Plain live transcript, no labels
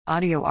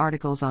Audio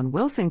articles on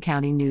Wilson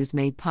County News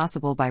made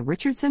possible by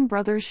Richardson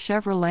Brothers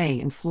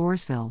Chevrolet in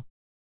Floresville.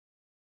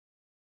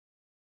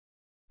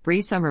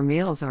 Free summer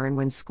meals are in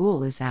when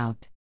school is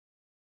out.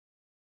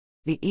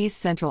 The East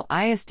Central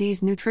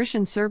ISD's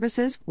Nutrition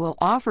Services will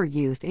offer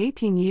youth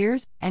 18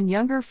 years and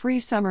younger free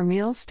summer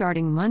meals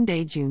starting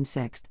Monday, June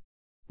 6.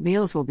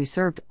 Meals will be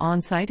served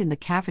on-site in the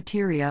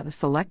cafeteria of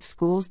select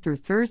schools through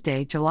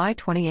Thursday, July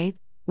 28,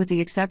 with the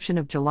exception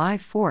of July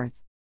 4.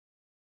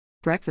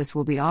 Breakfast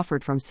will be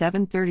offered from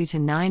 7:30 to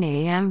 9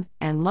 a.m.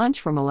 and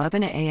lunch from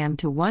 11 a.m.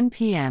 to 1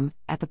 p.m.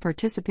 at the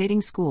participating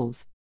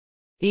schools.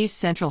 East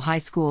Central High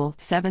School,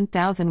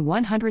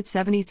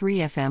 7173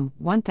 FM,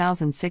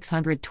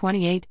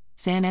 1628,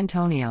 San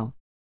Antonio.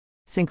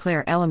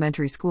 Sinclair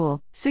Elementary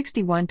School,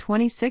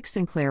 6126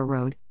 Sinclair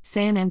Road,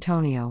 San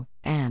Antonio,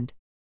 and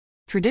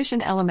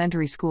Tradition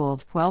Elementary School,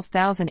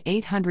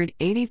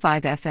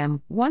 12885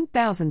 FM,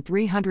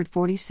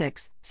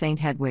 1346, St.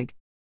 Hedwig.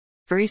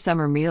 Free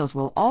summer meals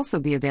will also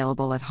be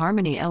available at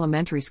Harmony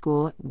Elementary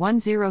School,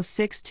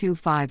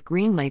 10625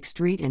 Green Lake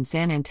Street in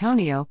San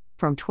Antonio,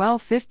 from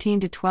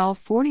 12:15 to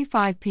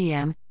 12:45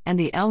 p.m., and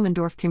the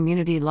Elmendorf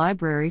Community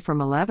Library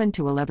from 11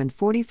 to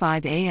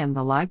 11:45 a.m.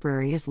 The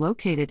library is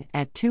located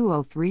at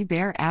 203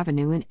 Bear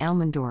Avenue in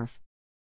Elmendorf.